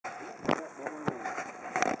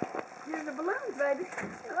baby.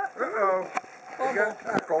 Uh-oh. You got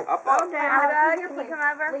tackled. Up, Down, can you come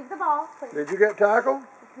over? Leave the ball, please. Did you get tackled?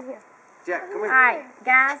 Jack, come All here. right,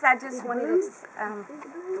 guys, I just wanted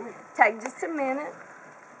to take just a minute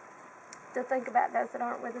to think about those that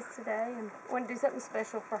aren't with us today and want to do something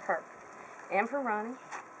special for her and for Ronnie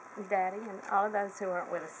and Daddy and all of those who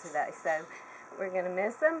aren't with us today. So we're going to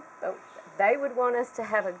miss them, but they would want us to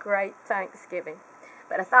have a great Thanksgiving.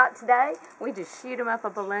 But I thought today we just shoot them up a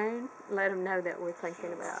balloon, let them know that we're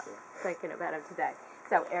thinking about them today.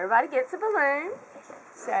 So everybody gets a balloon.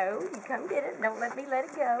 So you come get it. Don't let me let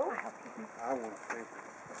it go. I want to think.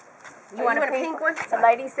 You want a pink one? The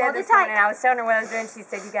lady said this morning, I was telling her what I was doing, she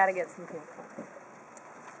said, you got to get some pink ones.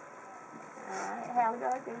 All right, Hallie, go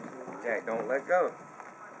ahead. Jack, don't let go.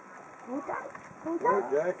 Well,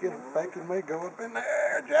 Jack is making me go up in the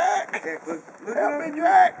air, Jack. Look Help me,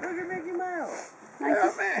 Jack. Look at Mickey Mouse.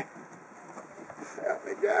 Help me. Help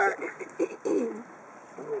me, Jack.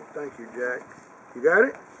 Oh, thank you, Jack. You got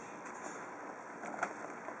it?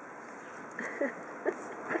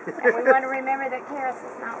 And we want to remember that Karis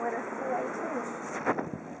is not with us today, too.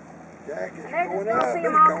 Jack is They're just going going up. to see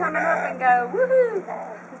them It's all going coming up up. and go, woohoo!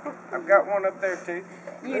 I've got one up there, too.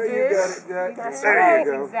 You There do? you got it, Jack. That's There right.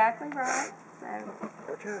 you go. Exactly right. So,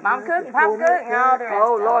 Watch out, Mom Jack. cooking, It's Pop going up, cooking, all the Jack. rest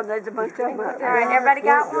Oh, of Lord, it. there's a bunch of them up All there. right, everybody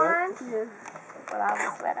got Look, one? Yeah. Well, I'll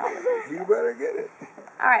just let all of you. You better get it.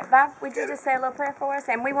 All right, Bob, would you just say a little prayer for us?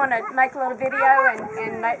 And we want to make a little video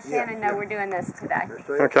and let Shannon know we're doing this today. Just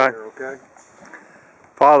stay up Okay. there, okay?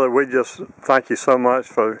 Father, we just thank you so much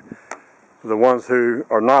for the ones who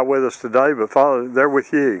are not with us today, but Father, they're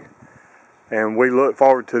with you. And we look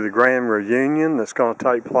forward to the grand reunion that's going to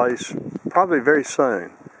take place probably very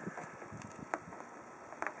soon.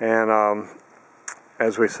 And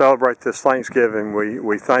as we celebrate this Thanksgiving,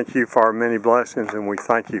 we thank you for our many blessings, and we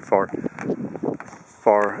thank you for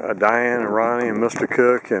Diane and Ronnie and Mr.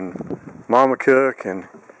 Cook and Mama Cook and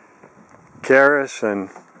Karis and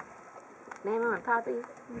Mama and Poppy.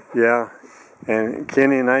 yeah, and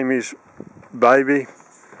Kenny and Amy's baby.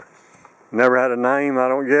 Never had a name, I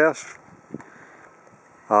don't guess.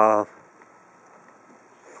 How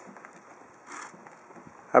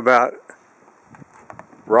about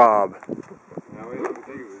Rob? No, we didn't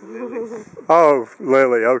think it was Lily. Oh,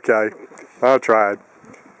 Lily, okay. I tried.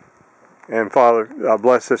 And Father,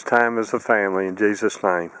 bless this time as a family in Jesus'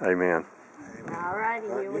 name. Amen. All righty,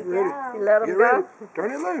 here we Get ready. go. You let Get them ready. go?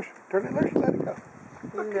 Turn it loose. Turn it loose. Let it go.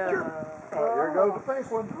 No. Here goes the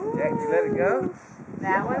pink one. Jack, you let it go?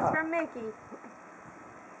 That one's from Mickey.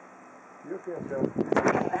 You can go.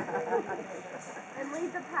 And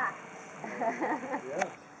leave the pack. Yeah.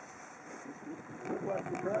 Looks like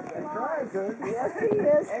you're trying to. Yes, he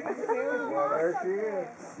is. Well, there she is.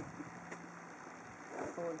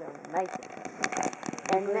 We're going to make it.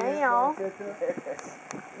 And now,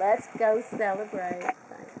 let's go celebrate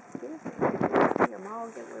Thanksgiving. See them all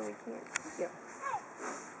get where we can't see them.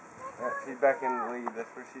 She's back in the lead.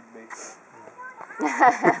 That's where she'd be.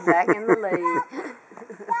 Back in the lead.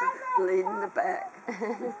 Leading the pack.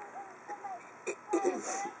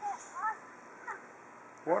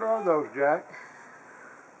 What are those, Jack?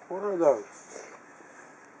 What are those?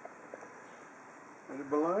 Is it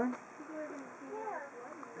balloon?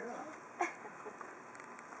 Yeah.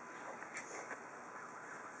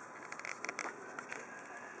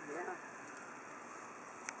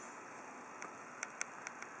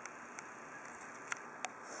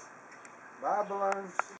 Bye, balloons.